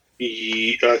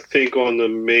 I think on the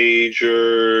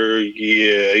major,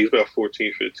 yeah, he's about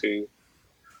 14, 15.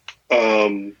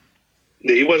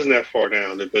 Yeah, he wasn't that far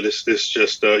down, but it's just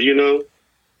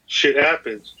shit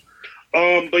happens.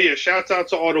 But yeah, shouts out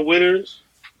to all the winners.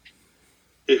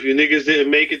 If you niggas didn't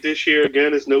make it this year,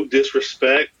 again, it's no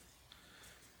disrespect.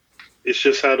 It's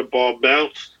just how the ball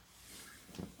bounced.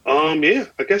 Yeah,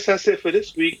 I guess that's it for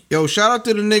this week. Yo, shout out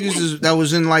to the niggas that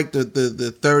was in like the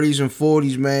 30s and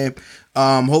 40s, man.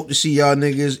 Hope to see y'all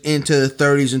niggas into the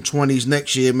 30s and 20s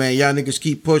next year, man. Y'all niggas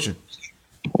keep pushing.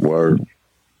 Word.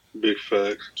 Big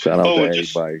facts. Shout out to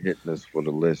everybody hitting us for the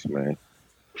list, man.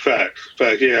 Facts.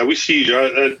 Yeah, we see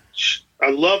you. I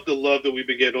love the love that we've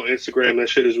been getting on Instagram. That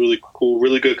shit is really cool.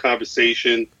 Really good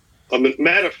conversation.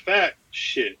 Matter of fact,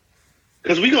 shit.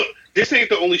 Because this ain't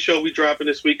the only show we dropping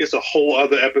this week. It's a whole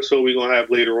other episode we're gonna have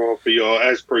later on for y'all,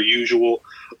 as per usual.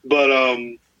 But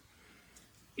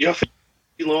y'all think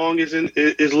Long is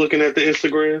looking at the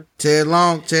Instagram? Ted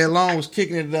Long was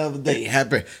kicking it the other day.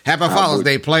 Happy Father's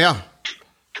Day, player.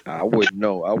 I wouldn't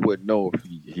know. I wouldn't know if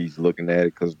he's looking at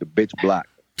it because the bitch blocked.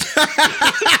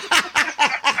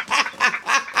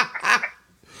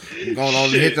 You're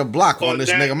going to hit the block on this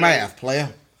nigga math, player.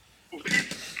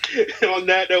 On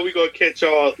that note, we're going to catch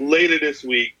y'all later this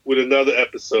week with another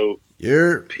episode.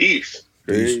 Yeah. Peace.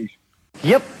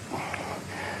 Yep.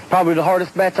 Probably the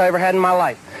hardest match I ever had in my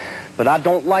life. But I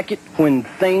don't like it when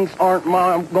things aren't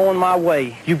going my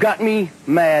way. You got me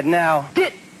mad now.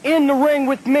 Get in the ring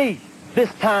with me.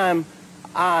 This time,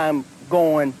 I'm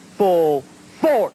going full force.